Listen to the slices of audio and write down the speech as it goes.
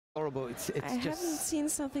horrible. It's I haven't seen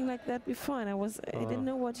something like that before, and I didn't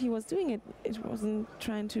know what he was doing. It wasn't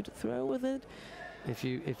trying to throw with it. If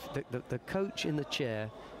the coach in the chair,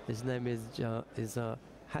 his name is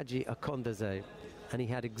Haji Akondaze, and he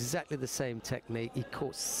had exactly the same technique. He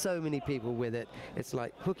caught so many people with it. It's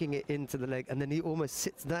like hooking it into the leg, and then he almost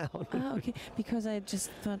sits down. Ah, okay. Because I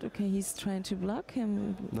just thought, okay, he's trying to block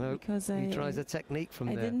him. No, because he tries a technique from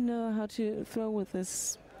there. I didn't know how to throw with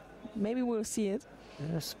this. Maybe we'll see it.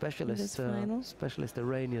 Yeah, specialist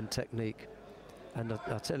Iranian technique, and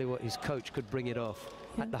I'll tell you what, his coach could bring it off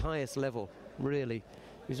at the highest level. Really,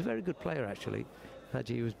 he was a very good player actually.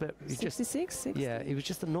 Haji, he was 66, 60. Yeah, he was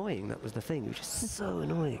just annoying. That was the thing. He was just so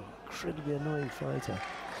annoying, incredibly annoying fighter.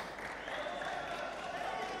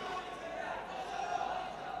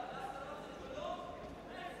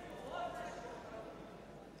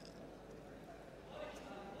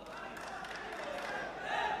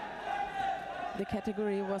 The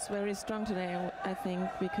category was very strong today, I think,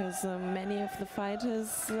 because many of the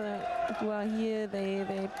fighters who are here,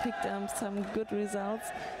 they picked up some good results,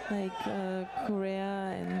 like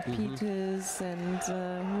Correa and Peters, and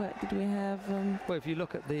who did we have? Well, if you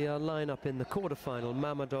look at the lineup in the quarterfinal,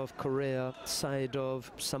 Mammadov, Correa, Sayidov,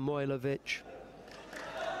 Samoilovic,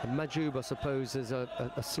 Mahjoub, I suppose, is a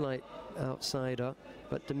slight outsider,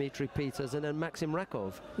 but Dmitry Peters, and then Maxim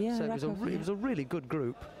Rakov. Yeah, so Rakov, it was a really good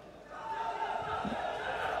group.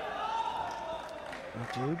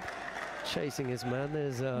 Mahjoub chasing his man.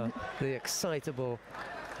 There's the excitable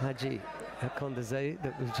Haji Akondaze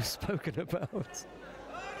that we've just spoken about.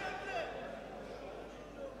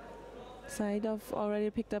 Sayidov already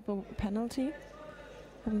picked up a penalty.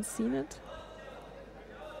 Haven't seen it.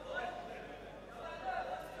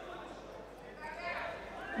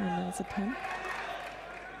 And there's a pen.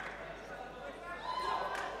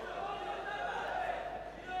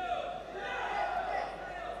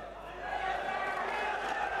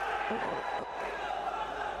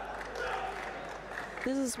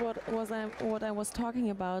 This is what I was talking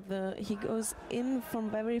about. He goes in from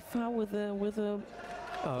very far with a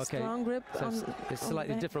strong grip. So it's a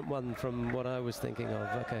slightly different one from what I was thinking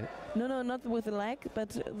of. Okay. No, not with the leg, but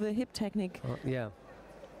the hip technique. Yeah.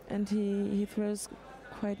 And he throws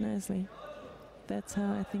quite nicely. That's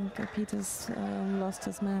how I think Peters lost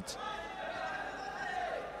his match.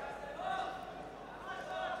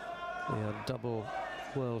 Yeah, double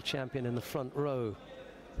world champion in the front row.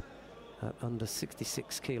 At under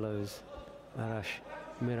 66 kilos,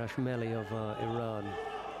 Mirashmeli of Iran,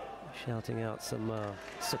 shouting out some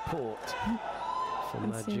support for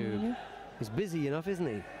Mahjoub. He's busy enough, isn't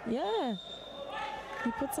he? Yeah,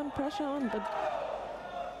 he put some pressure on, but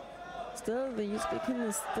still the Uzbekian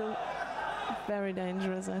is still very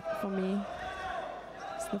dangerous for me.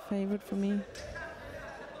 It's the favorite for me.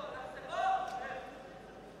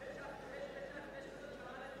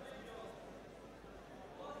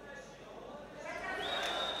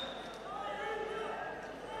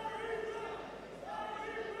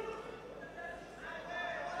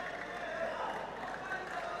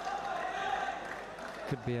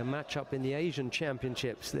 Could be a matchup in the Asian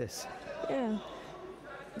Championships, this. Yeah.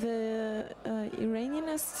 The Iranian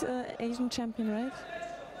is Asian champion, right?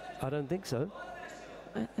 I don't think so.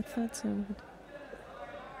 I thought so.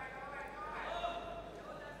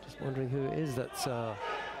 Just wondering who it is that's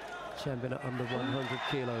champion at under 100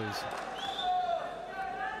 kilos.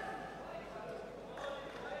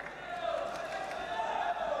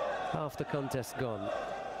 Half the contest gone.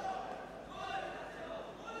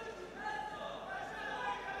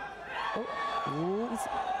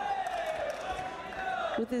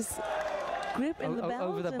 With his grip in the belt.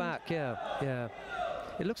 Over the back, yeah.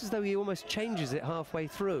 It looks as though he almost changes it halfway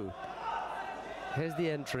through. Here's the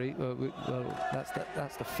entry. Well,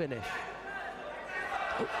 that's the finish.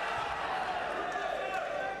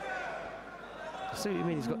 See what you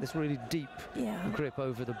mean? He's got this really deep grip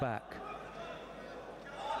over the back.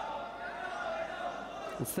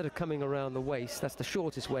 Instead of coming around the waist, that's the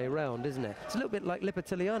shortest way around, isn't it? It's a little bit like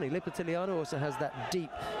Lipitiliani. Lipitiliani also has that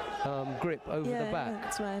deep grip over the back. Yeah,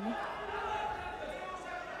 that's right.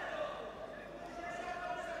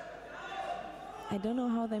 I don't know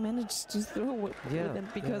how they managed to throw with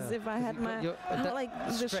it, because if I had my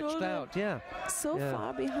the shoulder out, so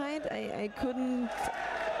far behind, I couldn't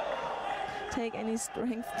take any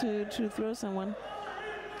strength to throw someone.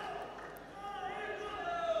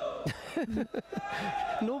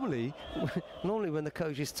 Normally when the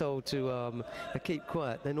coach is told to keep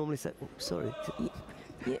quiet, they normally say, "Oh, sorry."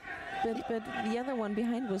 Yeah, but the other one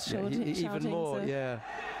behind was shouting. Even more, so. yeah.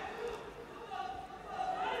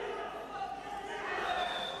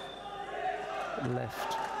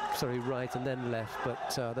 Left sorry, right and then left,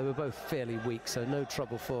 but they were both fairly weak, so no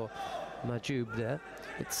trouble for Mahjoub there.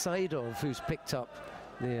 it's Sayidov who's picked up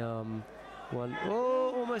the one.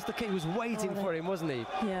 Oh, almost the kick. He was waiting for him, wasn't he?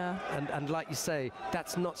 Yeah. And like you say,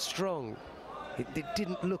 that's not strong. It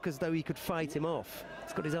didn't look as though he could fight him off.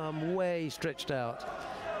 He's got his arm way stretched out,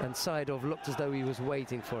 and Sayidov looked as though he was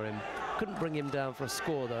waiting for him. Couldn't bring him down for a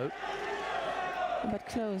score, though. But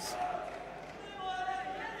close.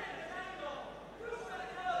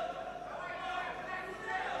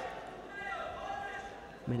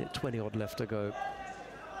 Minute 20 odd left to go.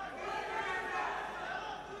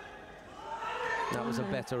 That was a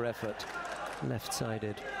better effort,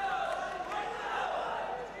 left-sided.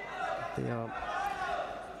 The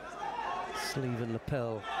sleeve and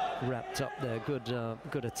lapel wrapped up there.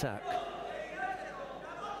 Good attack.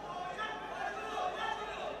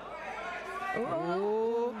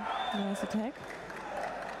 Oh, nice attack.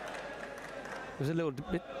 It was a little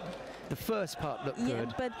bit. The first part looked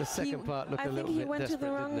good, but the second part looked a little bit I think he went to the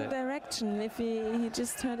desperate, wrong direction. If he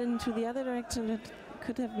just turned into the other direction, it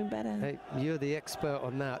could have been better. Hey, you're the expert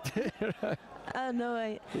on that. No,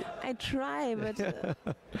 I try, but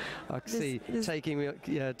I can see taking me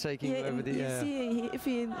over the. You see, if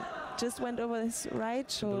he just went over his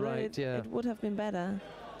right shoulder, it would have been better.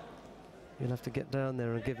 You'll have to get down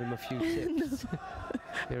there and give him a few tips.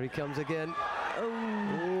 Here he comes again.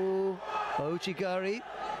 Oh, Ochigari.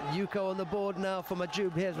 Yuko on the board now for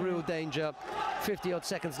Mahjoub. Here's real danger. 50-odd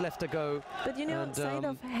seconds left to go. But you know,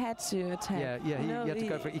 Sayidov had to attack. Yeah, he had to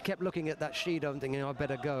go for it. He kept looking at that Shido and thinking, I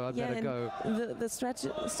better go, I better go. The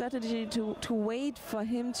strategy to wait for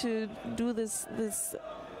him to do this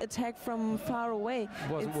attack from far away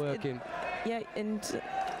wasn't working.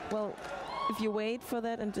 Well, if you wait for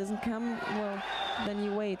that and it doesn't come, well, then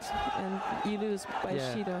you wait and you lose by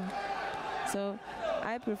Shido. So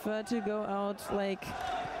I prefer to go out like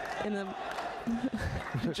in a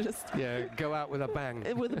go out with a bang.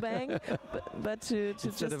 With a bang, but to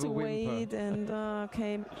just wait and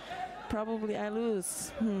okay, probably I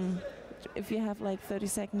lose. If you have like 30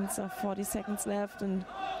 seconds or 40 seconds left, and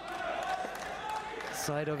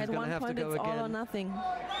Sayidov is going to have to go again. All or nothing.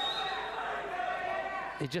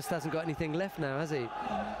 He just hasn't got anything left now, has he?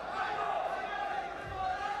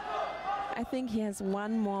 I think he has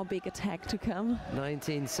one more big attack to come.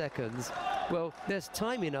 19 seconds. Well, there's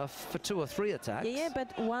time enough for 2 or 3 attacks. Yeah,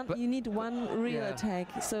 but you need one real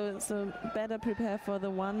attack. So better prepare for the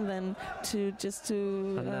one than to just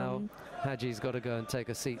to. And now Haji's got to go and take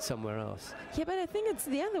a seat somewhere else. Yeah, but I think it's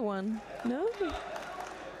the other one. No.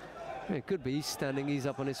 It could be. He's standing. He's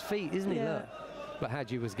up on his feet, isn't he? Look. But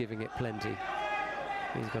Haji was giving it plenty.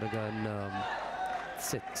 He's got to go and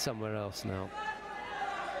sit somewhere else now.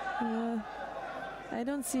 I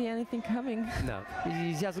don't see anything coming. No,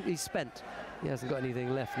 he's spent. He hasn't got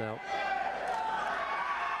anything left now.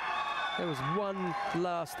 There was one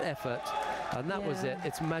last effort, and that was it.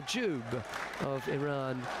 It's Mahjoub of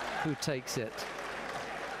Iran who takes it.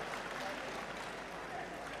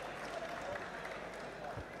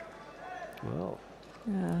 Well,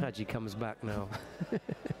 Haji comes back now.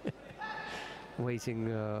 Waiting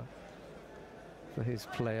for his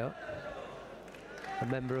player. A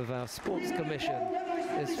member of our sports commission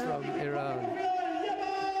is from Iran.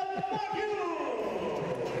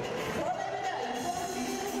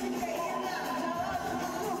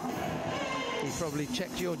 He probably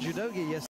checked your judogi yesterday.